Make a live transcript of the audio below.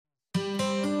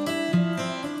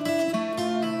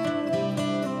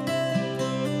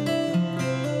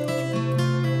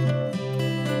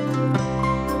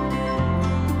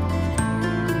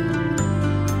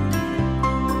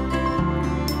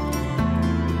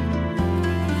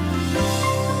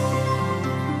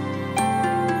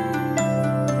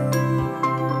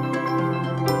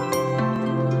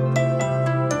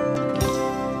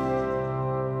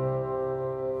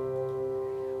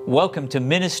Welcome to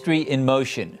Ministry in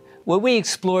Motion, where we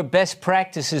explore best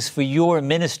practices for your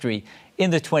ministry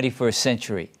in the 21st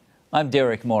century. I'm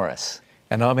Derek Morris.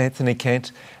 And I'm Anthony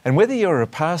Kent. And whether you're a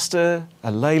pastor,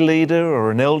 a lay leader,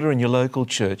 or an elder in your local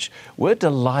church, we're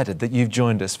delighted that you've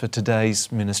joined us for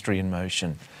today's Ministry in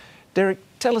Motion. Derek,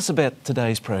 tell us about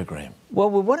today's program. Well,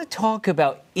 we want to talk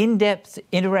about in-depth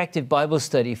interactive Bible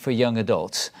study for young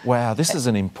adults. Wow, this is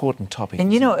an important topic.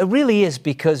 And you know, it really is,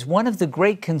 because one of the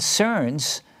great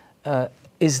concerns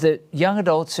is that young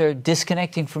adults are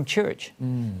disconnecting from church.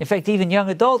 In fact, even young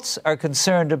adults are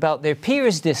concerned about their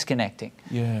peers disconnecting.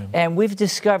 Yeah. And we've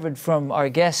discovered from our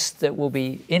guests that we'll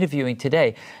be interviewing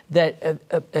today that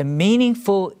a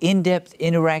meaningful, in-depth,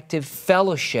 interactive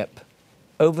fellowship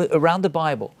around the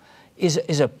Bible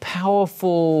is a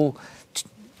powerful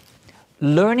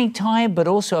learning time, but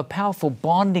also a powerful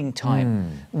bonding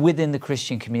time within the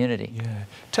Christian community. Yeah.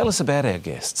 Tell us about our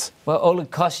guests. Well,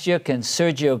 Oleg Kostyuk and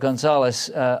Sergio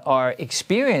Gonzalez are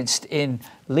experienced in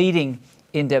leading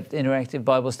in-depth interactive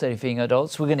Bible study for young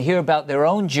adults. We're going to hear about their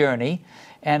own journey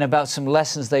and about some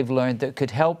lessons they've learned that could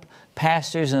help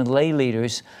pastors and lay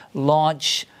leaders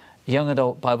launch young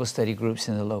adult Bible study groups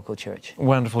in the local church.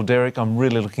 Wonderful, Derek. I'm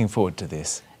really looking forward to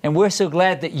this. And we're so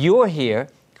glad that you're here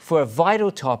for a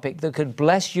vital topic that could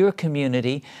bless your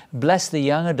community, bless the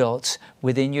young adults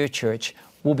within your church.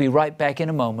 We'll be right back in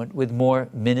a moment with more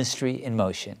Ministry in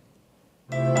Motion.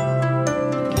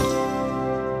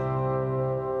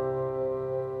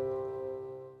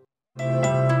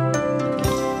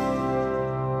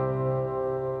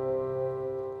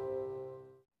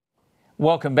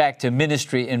 Welcome back to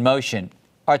Ministry in Motion.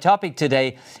 Our topic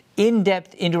today,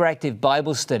 in-depth interactive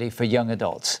Bible study for young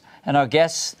adults. And our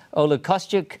guests, Oleg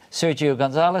Kostyuk, Sergio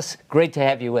Gonzalez, great to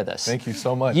have you with us. Thank you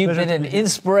so much. You've been an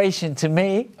inspiration to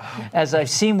me as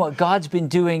I've seen what God's been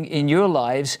doing in your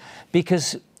lives,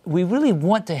 because we really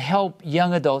want to help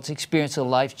young adults experience a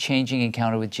life-changing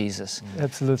encounter with Jesus.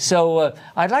 Absolutely. So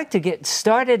I'd like to get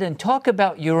started and talk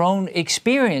about your own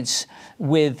experience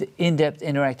with in-depth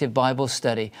interactive Bible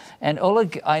study. And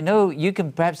Oleg, I know you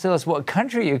can perhaps tell us what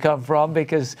country you come from,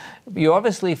 because you're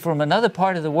obviously from another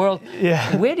part of the world.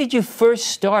 Yeah. Where did you first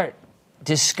start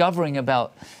discovering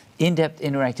about in-depth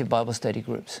interactive Bible study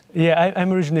groups? Yeah,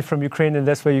 I'm originally from Ukraine, and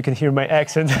that's why you can hear my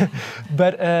accent.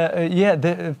 But yeah,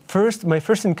 my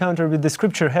first encounter with the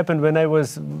scripture happened when I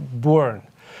was born,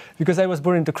 because I was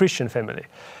born into a Christian family.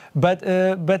 But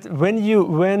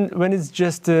when it's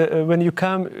just when you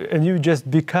come and you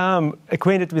just become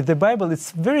acquainted with the Bible,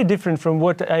 it's very different from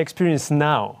what I experience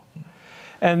now.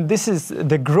 And this is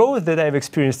the growth that I've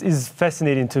experienced is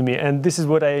fascinating to me, and this is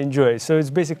what I enjoy. So it's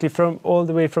basically all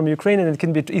the way from Ukraine, and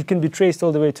it can be traced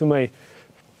all the way to my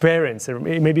parents, or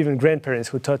maybe even grandparents,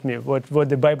 who taught me what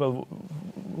the Bible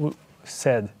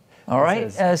said. All right,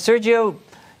 Sergio,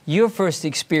 your first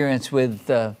experience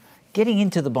with getting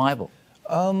into the Bible.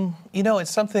 You know, it's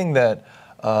something that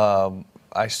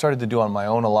I started to do on my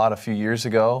own a few years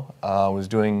ago.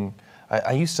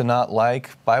 I used to not like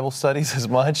Bible studies as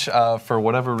much for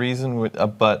whatever reason,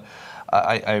 but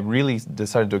I really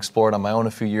decided to explore it on my own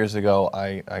a few years ago.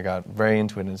 I got very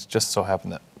into it, and it's just so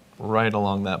happened that right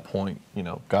along that point, you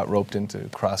know, got roped into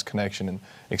Cross Connection and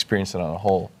experienced it on a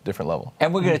whole different level.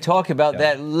 And we're going to talk about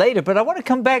that later, but I want to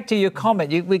come back to your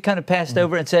comment. We kind of passed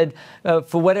over and said,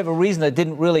 for whatever reason, I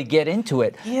didn't really get into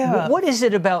it. Yeah. What is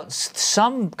it about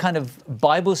some kind of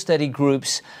Bible study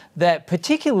groups that,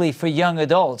 particularly for young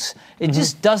adults, it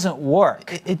just doesn't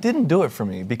work? It didn't do it for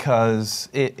me, because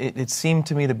it seemed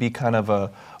to me to be kind of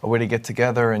a way to get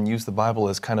together and use the Bible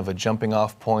as kind of a jumping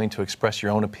off point to express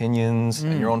your own opinions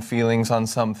and your own feelings on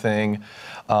something.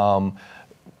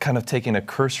 Kind of taking a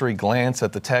cursory glance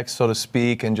at the text, so to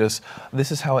speak, and just,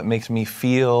 this is how it makes me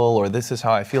feel, or this is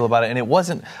how I feel about it. And it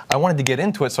wasn't, I wanted to get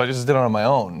into it, so I just did it on my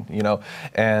own, you know.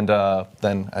 And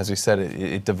then, as we said,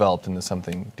 it developed into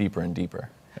something deeper and deeper.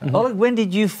 Oleg, when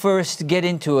did you first get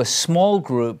into a small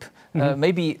group,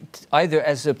 maybe either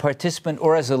as a participant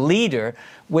or as a leader,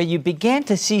 where you began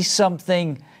to see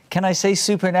something, can I say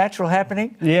supernatural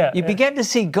happening? Yeah. You began to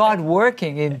see God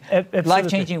working in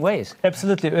life-changing ways.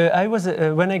 Absolutely. I was,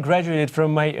 when I graduated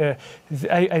from my,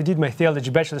 I did my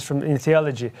theology, bachelor's in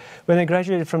theology. When I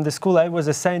graduated from the school, I was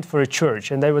assigned for a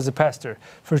church, and I was a pastor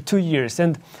for 2 years.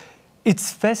 And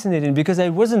it's fascinating, because I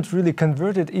wasn't really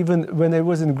converted even when I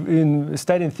was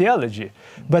studying theology.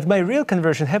 But my real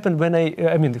conversion happened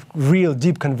when real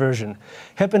deep conversion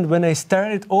happened when I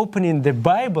started opening the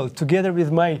Bible together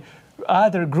with my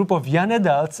other group of young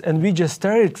adults, and we just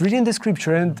started reading the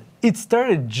scripture, and it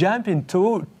started jumping,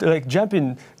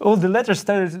 all the letters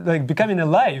started becoming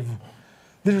alive,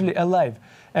 literally alive.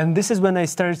 And this is when I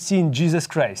started seeing Jesus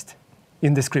Christ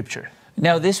in the scripture.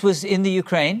 Now, this was in the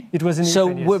Ukraine? It was in So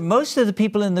Ukraine, yes. were most of the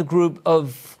people in the group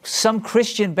of some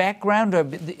Christian background? Or,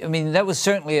 I mean, that was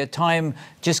certainly a time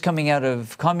just coming out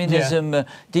of communism. Yeah.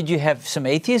 Did you have some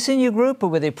atheists in your group, or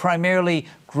were they primarily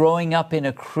growing up in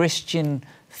a Christian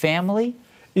family?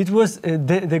 It was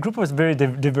the group was very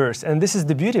diverse, and this is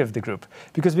the beauty of the group,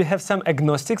 because we have some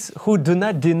agnostics who do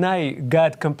not deny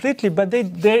God completely, but they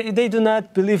do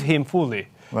not believe Him fully.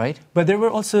 Right. But there were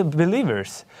also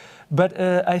believers. But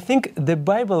I think the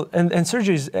Bible, and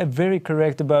Sergio is very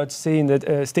correct about saying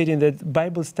that, stating that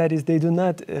Bible studies, they do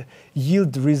not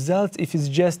yield results if it's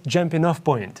just jumping off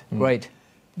point. Right.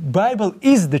 Bible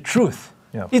is the truth.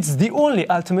 Yeah. It's the only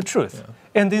ultimate truth.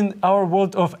 Yeah. And in our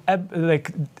world of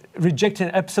rejecting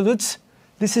absolutes,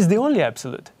 this is the only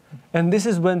absolute. And this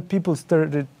is when people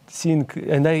started seeing,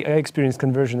 and I experienced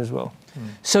conversion as well.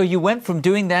 So you went from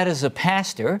doing that as a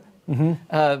pastor,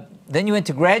 then you went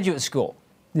to graduate school.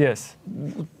 Yes.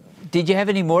 Did you have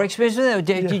any more experience with it, or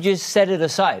did you just set it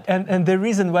aside? And the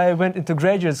reason why I went into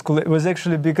graduate school was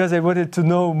actually because I wanted to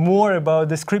know more about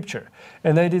the scripture.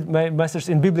 And I did my master's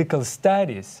in biblical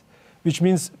studies, which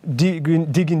means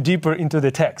digging deeper into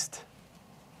the text.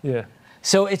 Yeah.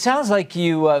 So it sounds like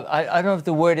you, I don't know if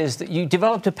the word is, that you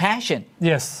developed a passion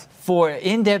Yes. for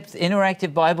in-depth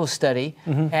interactive Bible study,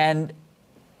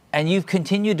 and you've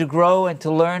continued to grow and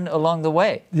to learn along the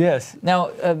way. Yes.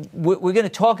 Now, we're going to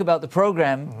talk about the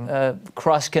program,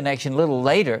 Cross Connection, a little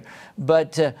later,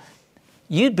 but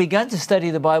you'd begun to study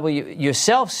the Bible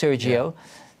yourself, Sergio.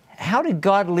 Yeah. How did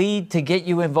God lead to get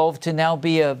you involved to now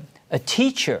be a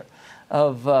teacher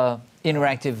of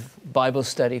interactive Bible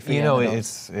study for you young know,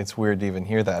 adults? it's weird to even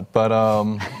hear that, but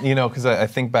you know, because I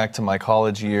think back to my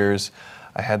college years,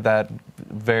 I had that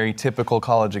very typical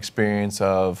college experience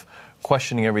of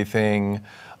questioning everything,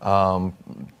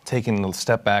 taking a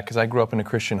step back, because I grew up in a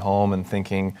Christian home and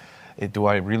thinking, do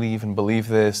I really even believe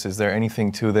this? Is there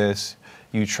anything to this?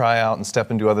 You try out and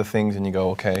step into other things and you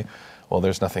go, okay, well,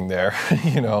 there's nothing there,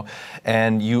 you know,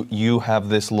 and you have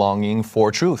this longing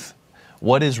for truth.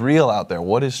 What is real out there?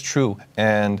 What is true?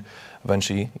 And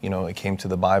eventually, you know, I came to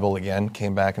the Bible again,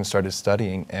 came back and started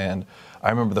studying, and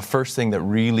I remember the first thing that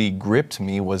really gripped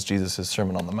me was Jesus'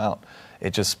 Sermon on the Mount.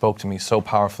 It just spoke to me so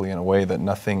powerfully in a way that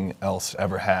nothing else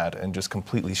ever had, and just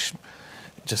completely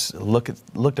just looked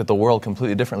at the world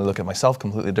completely differently, looked at myself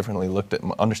completely differently, looked at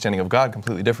my understanding of God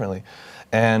completely differently.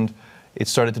 And it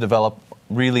started to develop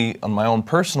really on my own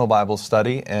personal Bible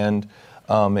study, and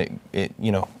it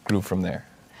you know, grew from there.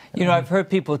 You know, I've heard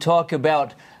people talk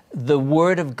about the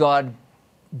Word of God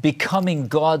becoming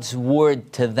God's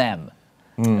Word to them.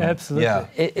 Absolutely. Yeah.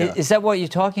 Is that what you're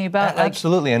talking about?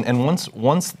 Absolutely, and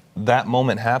once that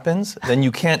moment happens, then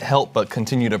you can't help but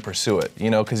continue to pursue it, you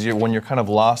know, because when you're kind of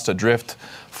lost adrift,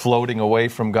 floating away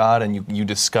from God, and you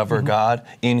discover God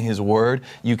in His Word,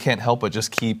 you can't help but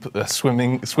just keep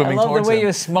swimming towards Him. I love the way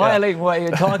you're smiling while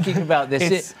you're talking about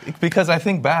this. Because I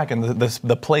think back and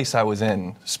the place I was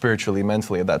in spiritually,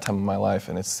 mentally at that time of my life,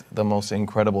 and it's the most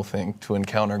incredible thing to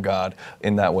encounter God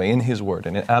in that way, in His Word,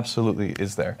 and it absolutely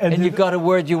is there. And you've got a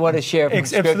word you want to share from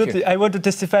Scripture. Absolutely. I want to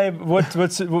testify what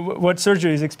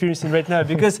Sergio is experiencing right now,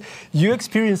 because you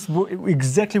experienced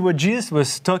exactly what Jesus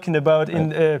was talking about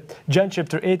in John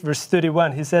chapter 8, verse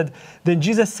 31. He said, "Then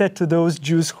Jesus said to those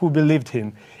Jews who believed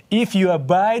Him, 'If you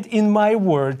abide in my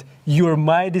word, you are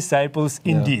my disciples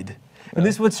indeed.'" And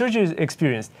this is what Sergio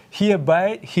experienced. You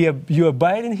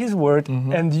abide in His word,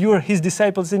 and you are His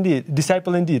disciple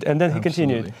indeed. And then He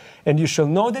continued, "And you shall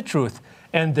know the truth,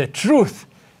 and the truth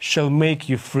shall make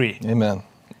you free." Amen.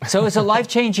 So it's a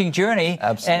life-changing journey.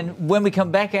 Absolutely. And when we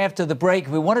come back after the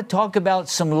break, we want to talk about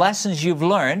some lessons you've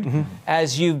learned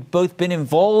as you've both been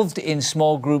involved in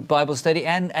small group Bible study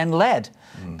and led.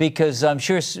 Because I'm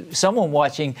sure someone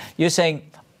watching, you're saying,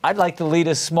 I'd like to lead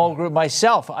a small group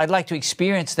myself. I'd like to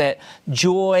experience that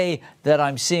joy that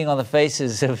I'm seeing on the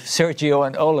faces of Sergio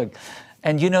and Oleg.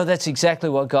 And you know, that's exactly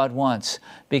what God wants,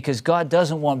 because God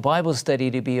doesn't want Bible study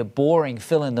to be a boring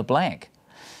fill in the blank.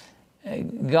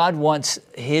 God wants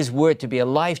His Word to be a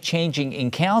life-changing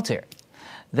encounter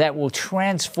that will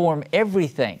transform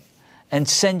everything and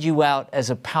send you out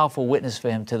as a powerful witness for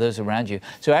Him to those around you.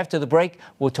 So after the break,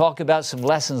 we'll talk about some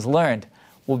lessons learned.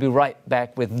 We'll be right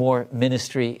back with more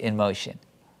Ministry in Motion.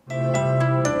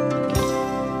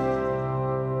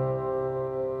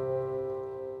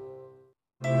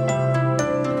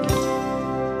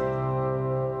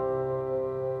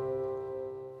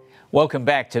 Welcome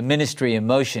back to Ministry in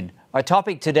Motion. Our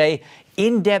topic today,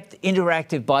 in-depth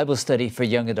interactive Bible study for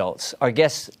young adults. Our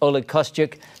guests, Oleg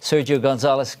Kostyuk, Sergio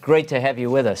Gonzalez, great to have you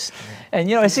with us. And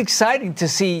you know, it's exciting to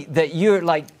see that you're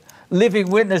like living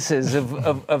witnesses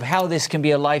of how this can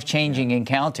be a life-changing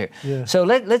encounter. Yeah. So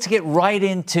let's get right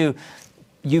into,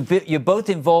 you're both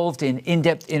involved in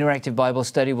in-depth interactive Bible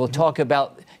study. We'll talk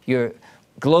about your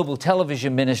global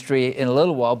television ministry in a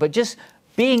little while, but just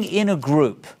being in a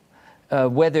group,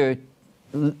 whether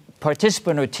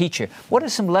participant or teacher, what are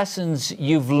some lessons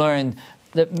you've learned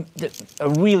that are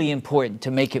really important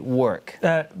to make it work?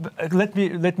 I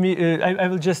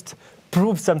will just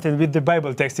prove something with the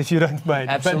Bible text, if you don't mind.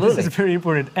 Absolutely. But this is very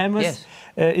important. Amos, Yes.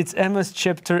 It's Amos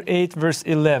chapter 8, verse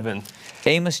 11.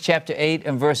 Amos chapter 8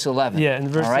 and verse 11. Yeah, in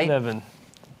verse All right? 11.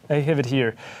 I have it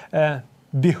here.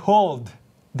 Behold,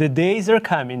 the days are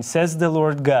coming, says the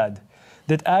Lord God,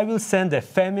 that I will send a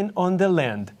famine on the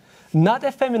land, not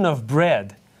a famine of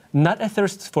bread, not a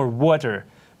thirst for water,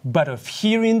 but of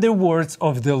hearing the words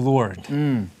of the Lord.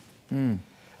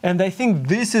 And I think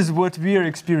this is what we are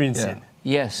experiencing.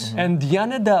 Yes. And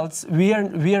young adults, we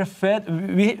are fed,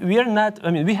 we are not, I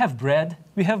mean, we have bread,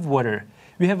 we have water,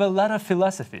 we have a lot of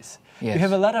philosophies. Yes. We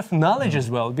have a lot of knowledge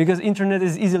as well, because internet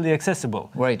is easily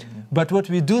accessible. Right. But what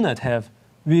we do not have,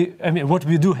 what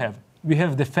we do have, we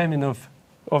have the famine of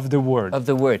the word. Of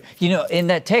the word. You know, in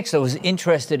that text, I was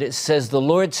interested. It says, the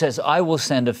Lord says, I will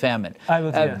send a famine. I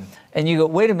will, yeah. And you go,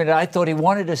 wait a minute, I thought he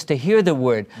wanted us to hear the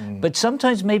word. But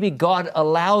sometimes maybe God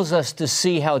allows us to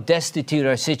see how destitute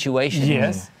our situation is.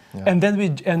 Yes. And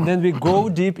then we go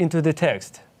deep into the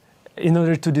text in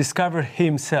order to discover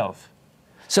himself.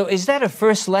 So is that a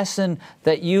first lesson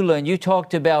that you learned? You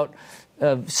talked about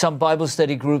some Bible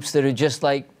study groups that are just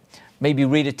like, maybe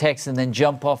read a text and then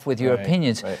jump off with your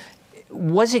opinions. Right.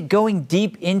 Was it going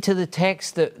deep into the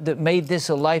text that made this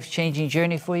a life-changing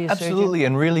journey for you, Sergio? Absolutely,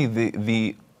 and really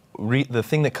the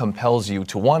thing that compels you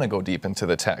to want to go deep into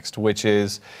the text, which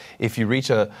is if you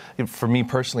reach for me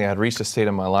personally, I had reached a state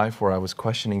in my life where I was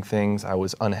questioning things, I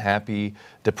was unhappy,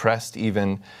 depressed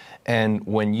even, and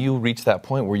when you reach that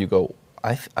point where you go,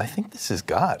 I think this is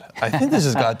God. I think this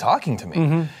is God talking to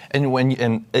me.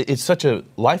 And it's such a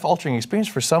life-altering experience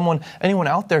for anyone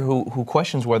out there who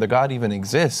questions whether God even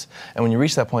exists. And when you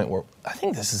reach that point where I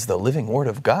think this is the living Word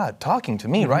of God talking to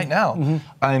me right now,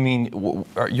 I mean,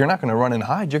 you're not going to run and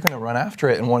hide. You're going to run after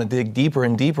it and want to dig deeper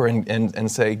and deeper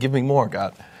and say, give me more,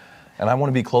 God. And I want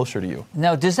to be closer to you.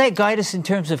 Now, does that guide us in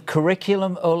terms of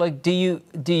curriculum, Oleg? Do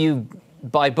you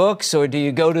buy books, or do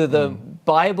you go to the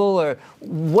Bible, or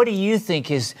what do you think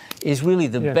is really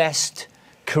the best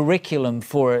curriculum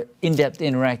for in-depth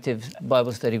interactive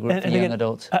Bible study group for young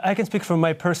adults? I can speak from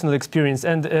my personal experience,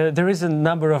 and there is a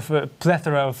number of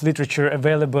plethora of literature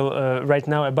available right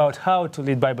now about how to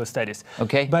lead Bible studies.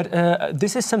 Okay. But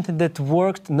this is something that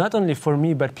worked not only for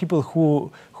me, but people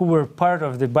who were part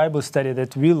of the Bible study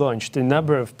that we launched in a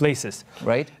number of places.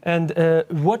 Right. And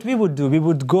what we would do, we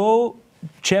would go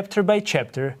chapter by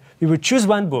chapter. We would choose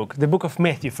one book, the book of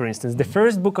Matthew, for instance, the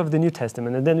first book of the New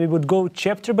Testament, and then we would go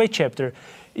chapter by chapter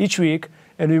each week,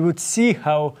 and we would see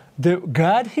how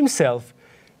God himself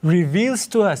reveals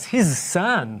to us his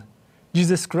Son,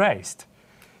 Jesus Christ,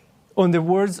 in the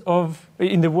words or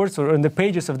on the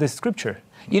pages of the Scripture.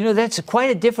 You know, that's quite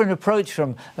a different approach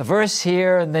from a verse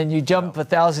here and then you jump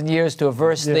 1,000 years to a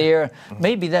verse there.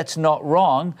 Maybe that's not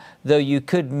wrong, though you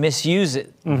could misuse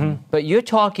it. But you're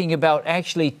talking about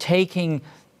actually taking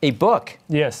a book.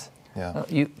 Yes. Yeah.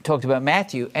 You talked about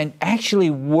Matthew, and actually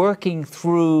working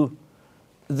through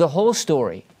the whole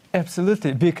story.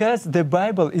 Absolutely, because the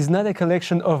Bible is not a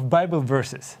collection of Bible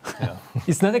verses.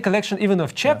 It's not a collection even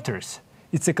of chapters.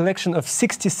 It's a collection of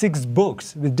 66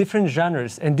 books with different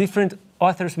genres and different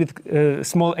authors with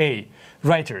small a,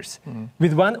 writers.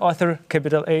 With one author,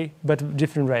 capital A, but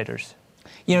different writers.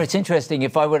 You know, it's interesting.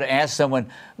 If I were to ask someone,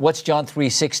 what's John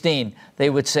 3:16? They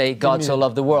would say, God so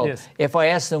loved the world. Yes. If I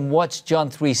asked them, what's John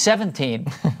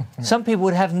 3:17? Some people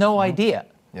would have no idea,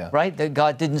 right? That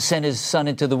God didn't send his Son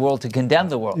into the world to condemn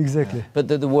the world. Exactly. But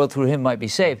that the world through him might be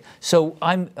saved. So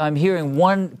I'm hearing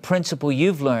one principle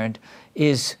you've learned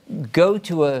is go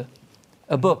to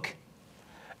a book.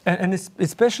 And it's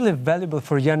especially valuable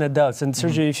for young adults. And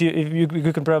Sergio, if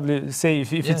you can probably say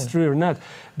if it's true or not,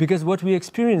 because what we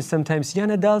experience sometimes, young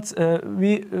adults,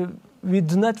 we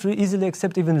do not easily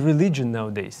accept even religion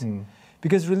nowadays,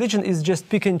 because religion is just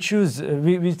pick and choose.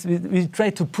 We try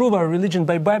to prove our religion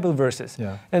by Bible verses,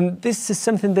 and this is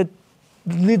something that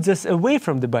leads us away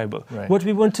from the Bible. Right. What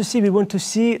we want to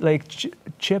see like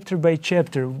chapter by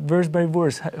chapter, verse by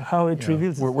verse, how it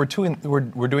reveals. We're doing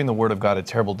the Word of God a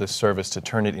terrible disservice to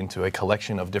turn it into a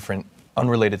collection of different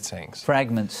unrelated sayings.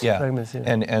 Fragments. Yeah. Fragments, yeah.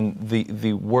 And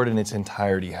the Word in its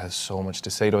entirety has so much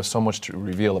to say to us, so much to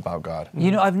reveal about God.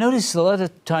 You know, I've noticed a lot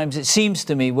of times, it seems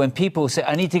to me, when people say,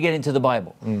 I need to get into the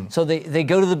Bible. So they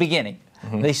go to the beginning.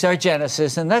 They start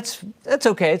Genesis, and that's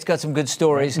okay. It's got some good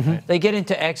stories. They get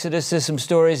into Exodus. There's some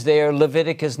stories there.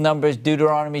 Leviticus, Numbers,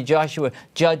 Deuteronomy, Joshua,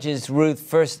 Judges, Ruth,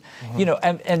 First. You know,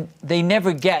 and they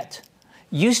never get.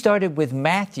 You started with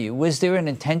Matthew. Was there an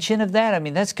intention of that? I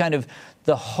mean, that's kind of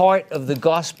the heart of the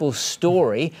gospel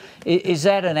story. Is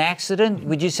that an accident?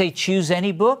 Would you say choose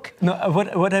any book? No,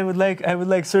 what I would like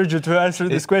Sergio to answer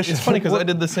this question. It's funny because I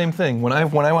did the same thing when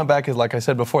I went back. Like I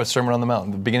said before, Sermon on the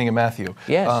Mount, the beginning of Matthew.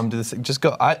 Yes. Just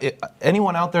go.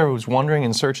 Anyone out there who's wondering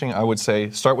and searching, I would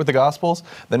say start with the Gospels,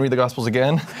 then read the Gospels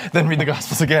again, then read the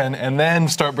Gospels again, and then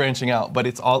start branching out. But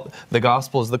it's all the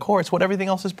Gospel is the core. It's what everything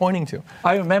else is pointing to.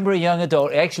 I remember a young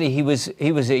adult. Actually, he was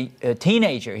a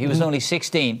teenager. He was only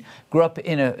 16. Grew up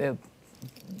in a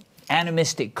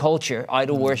animistic culture,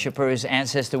 idol worshippers,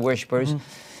 ancestor worshippers.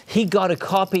 He got a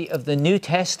copy of the New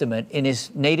Testament in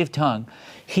his native tongue.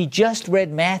 He just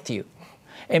read Matthew.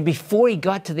 And before he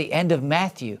got to the end of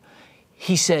Matthew,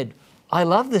 he said, I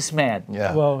love this man.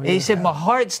 Yeah. Well, He said, my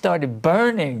heart started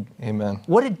burning. Amen.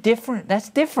 That's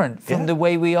different from the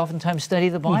way we oftentimes study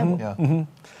the Bible. Yeah.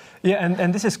 Yeah,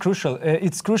 and this is crucial.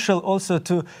 It's crucial also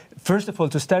to, first of all,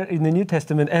 to start in the New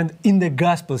Testament and in the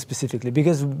Gospel specifically,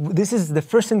 because this is the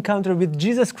first encounter with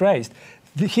Jesus Christ.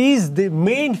 He is the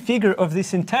main figure of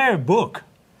this entire book.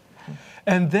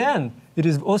 And then it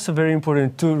is also very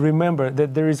important to remember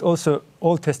that there is also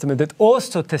Old Testament that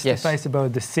also testifies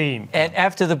about the same. And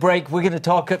after the break, we're going to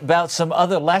talk about some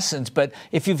other lessons. But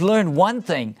if you've learned one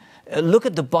thing, look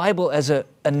at the Bible as a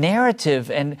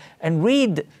narrative and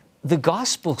read the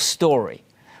gospel story.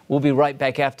 We'll be right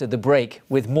back after the break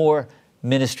with more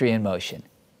Ministry in Motion.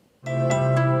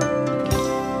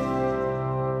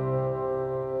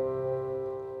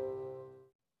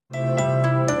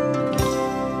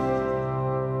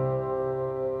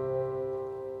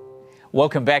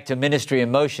 Welcome back to Ministry in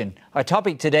Motion. Our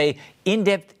topic today,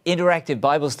 in-depth interactive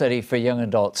Bible study for young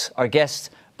adults. Our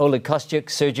guests, Oleg Kostyuk,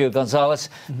 Sergio Gonzalez.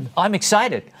 I'm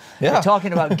excited. Yeah. We're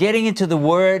talking about getting into the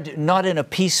Word, not in a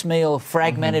piecemeal,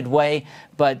 fragmented way,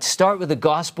 but start with the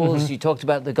Gospels. You talked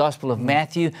about the Gospel of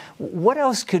Matthew. What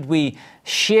else could we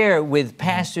share with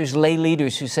pastors, lay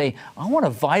leaders who say, I want a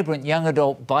vibrant young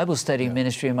adult Bible study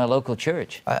ministry in my local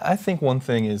church? I think one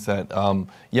thing is that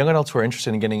young adults who are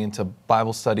interested in getting into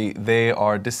Bible study, they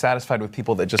are dissatisfied with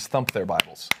people that just thump their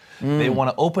Bibles. They want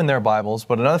to open their Bibles,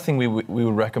 but another thing we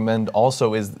would recommend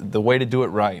also is the way to do it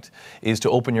right is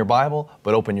to open your Bible,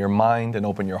 but open your mind and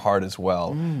open your heart as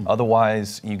well.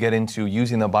 Otherwise, you get into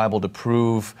using the Bible to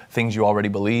prove things you already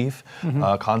believe,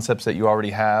 concepts that you already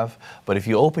have. But if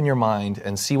you open your mind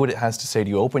and see what it has to say to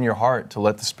you, open your heart to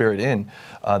let the Spirit in,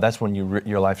 that's when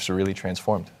your life's really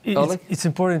transformed. It's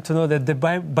important to know that the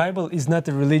Bible is not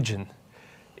a religion.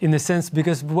 In a sense,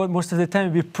 because most of the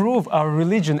time we prove our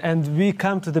religion and we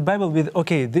come to the Bible with,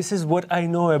 okay, this is what I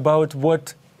know about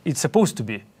what it's supposed to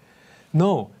be.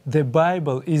 No, the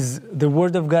Bible is the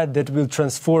Word of God that will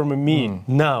transform me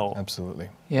now. Absolutely.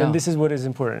 Yeah. And this is what is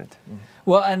important.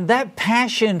 Well, and that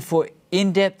passion for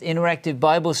in-depth interactive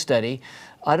Bible study,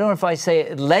 I don't know if I say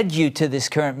it led you to this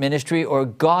current ministry or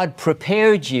God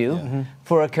prepared you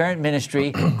for a current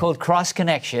ministry called Cross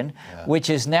Connection, which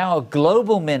is now a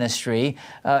global ministry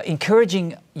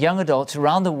encouraging young adults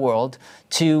around the world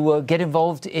to get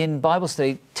involved in Bible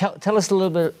study. Tell us a little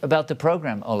bit about the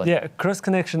program, Oleg. Yeah, Cross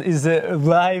Connection is a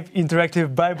live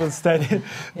interactive Bible study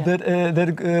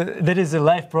that is a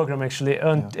live program actually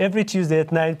on every Tuesday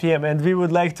at 9 p.m. And we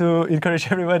would like to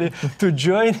encourage everybody to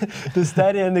join the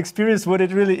study and experience what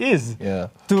it really is. Yeah.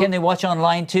 Can they watch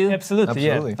online too? Absolutely.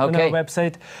 Yeah. Okay. On our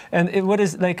website. And what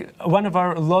is like one of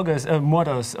our logos,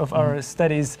 mottos of our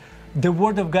studies, the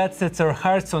Word of God sets our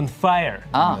hearts on fire.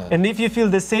 And if you feel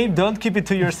the same, don't keep it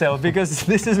to yourself, because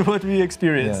this is what we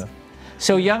experience. Yeah.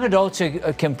 So young adults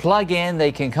can plug in,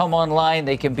 they can come online,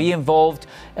 they can be involved.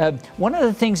 One of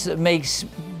the things that makes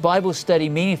Bible study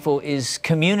meaningful is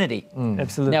community.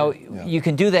 Absolutely. Now, you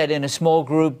can do that in a small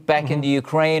group back in the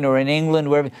Ukraine or in England,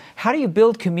 wherever. How do you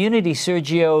build community,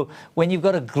 Sergio, when you've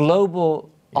got a global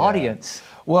audience?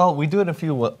 Well, we do it in a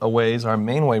few ways. Our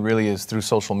main way really is through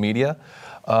social media.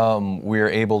 We're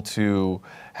able to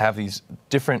have these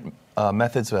different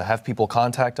methods to have people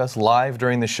contact us live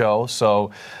during the show, so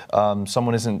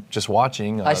someone isn't just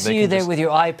watching. I see you there with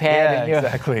your iPad. Yeah, and your,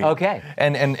 exactly. Okay.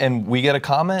 And we get a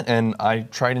comment, and I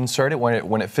try to insert it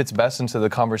when it fits best into the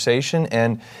conversation,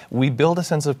 and we build a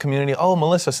sense of community. Oh,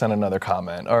 Melissa sent another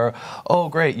comment, or oh,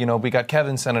 great, we got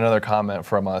Kevin sent another comment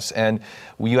from us, and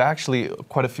you actually,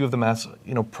 quite a few of them ask,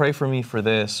 pray for me for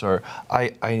this, or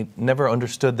I never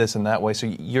understood this in that way. So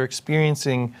you're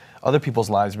experiencing other people's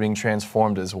lives being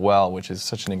transformed as well, which is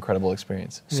such an incredible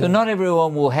experience. So not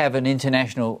everyone will have an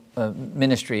international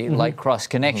ministry like Cross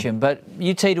Connection, but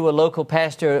you'd say to a local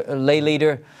pastor, a lay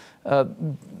leader,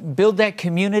 build that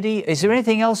community. Is there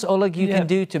anything else, Oleg, you can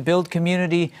do to build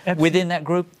community within that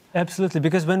group? Absolutely,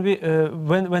 because when we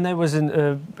when I was in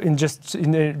a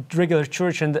regular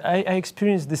church, and I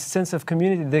experienced this sense of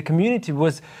community. The community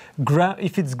was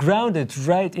if it's grounded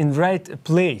right in right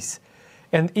place,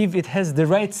 and if it has the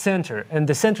right center, and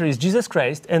the center is Jesus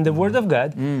Christ and the Word of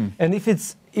God, and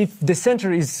if the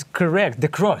center is correct, the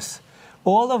cross,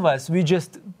 all of us we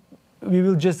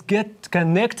will just get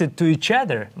connected to each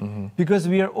other because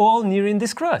we are all nearing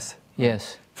this cross.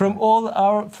 Yes. From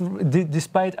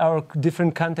despite our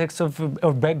different contexts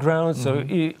of backgrounds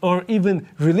or even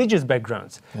religious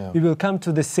backgrounds, we will come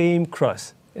to the same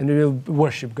cross and we will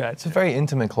worship God. It's a very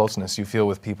intimate closeness you feel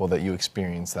with people that you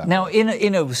experience that. Now,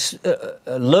 in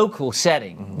a local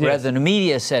setting, rather than a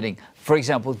media setting, for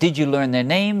example, did you learn their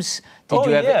names? Did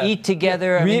you ever eat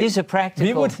together? I mean, these are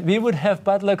practical. We would have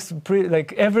potlucks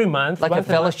like every month. Like a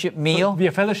fellowship meal?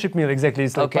 Yeah, fellowship meal, exactly.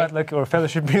 It's like potluck or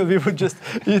fellowship meal. We would just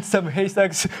eat some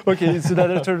haystacks. Okay, it's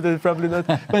another term that probably not.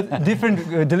 But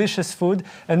different delicious food.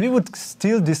 And we would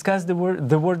still discuss the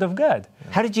word of God.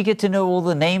 How did you get to know all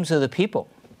the names of the people?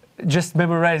 Just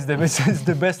memorize them. It's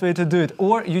the best way to do it.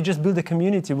 Or you just build a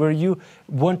community where you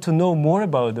want to know more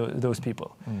about those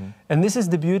people. And this is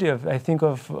the beauty of, I think,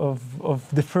 of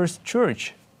the first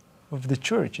church, of the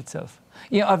church itself.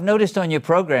 You know, I've noticed on your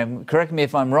program, correct me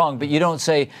if I'm wrong, but you don't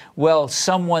say, well,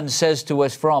 someone says to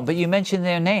us from, but you mention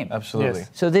their name. Absolutely.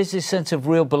 Yes. So there's this sense of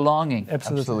real belonging.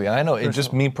 Absolutely. I know, it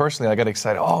just me personally, I got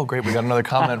excited. Oh, great, we got another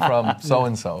comment from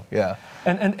so-and-so. Yeah.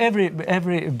 And every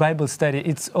Bible study,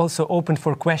 it's also open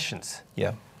for questions.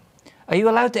 Yeah. Are you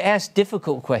allowed to ask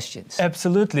difficult questions?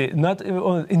 Absolutely, not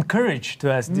encouraged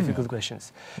to ask difficult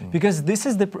questions, because this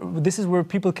is where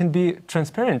people can be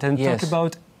transparent and talk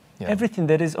about everything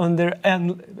that is on there.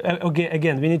 And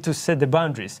again, we need to set the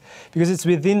boundaries, because it's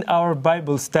within our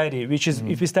Bible study, which is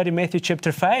if we study Matthew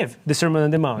chapter 5, the Sermon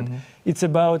on the Mount, it's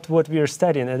about what we are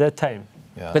studying at that time.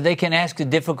 Yeah. But they can ask a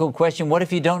difficult question. What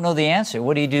if you don't know the answer?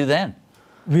 What do you do then?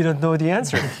 We don't know the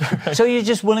answer. So you're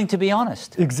just willing to be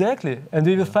honest. Exactly. And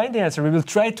we will find the answer. We will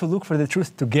try to look for the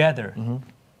truth together.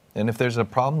 And if there's a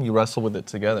problem, you wrestle with it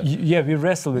together. Yeah, we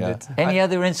wrestle with it. Any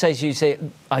other insights you say,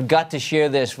 I've got to share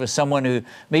this for someone who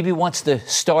maybe wants to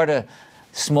start a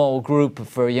small group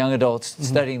for young adults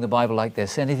studying the Bible like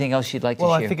this? Anything else you'd like to share?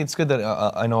 Well, I think it's good that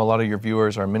I know a lot of your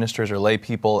viewers are ministers or lay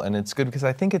people, and it's good because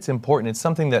I think it's important. It's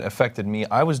something that affected me.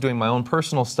 I was doing my own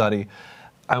personal study.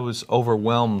 I was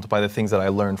overwhelmed by the things that I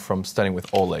learned from studying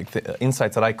with Oleg, the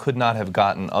insights that I could not have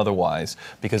gotten otherwise,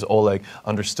 because Oleg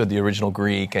understood the original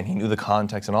Greek and he knew the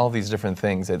context and all of these different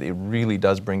things that it really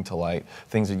does bring to light,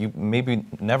 things that you maybe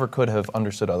never could have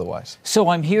understood otherwise. So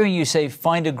I'm hearing you say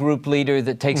find a group leader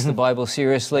that takes the Bible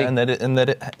seriously. And that it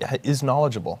is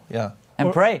knowledgeable, yeah.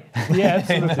 And pray. Yeah,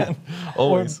 absolutely.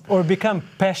 Always. Or become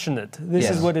passionate. This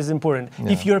is what is important.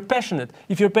 Yeah. If you're passionate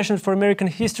for American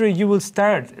history, you will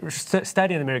start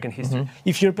studying American history.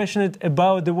 If you're passionate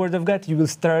about the Word of God, you will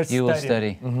start You will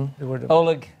studying study. the Word of God.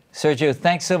 Oleg, Sergio,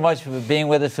 thanks so much for being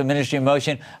with us for Ministry in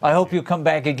Motion. I hope you'll come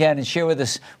back again and share with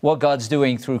us what God's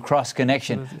doing through Cross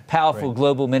Connection, powerful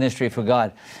global ministry for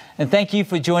God. And thank you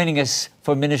for joining us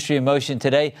for Ministry in Motion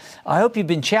today. I hope you've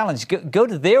been challenged. Go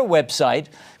to their website,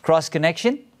 Cross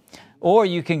Connection, or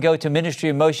you can go to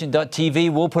ministryinmotion.tv.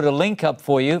 We'll put a link up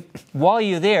for you. While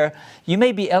you're there, you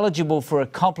may be eligible for a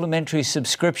complimentary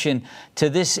subscription to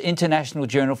this international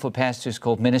journal for pastors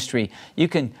called Ministry. You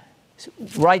can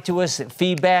write to us at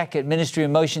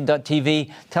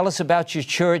feedback@ministryinmotion.tv. Tell us about your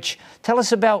church. Tell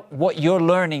us about what you're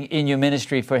learning in your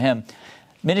ministry for Him.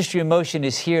 Ministry in Motion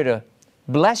is here to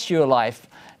bless your life,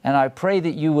 and I pray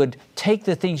that you would take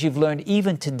the things you've learned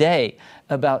even today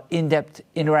about in-depth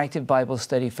interactive Bible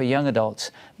study for young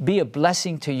adults. Be a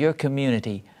blessing to your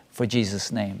community for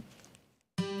Jesus' name.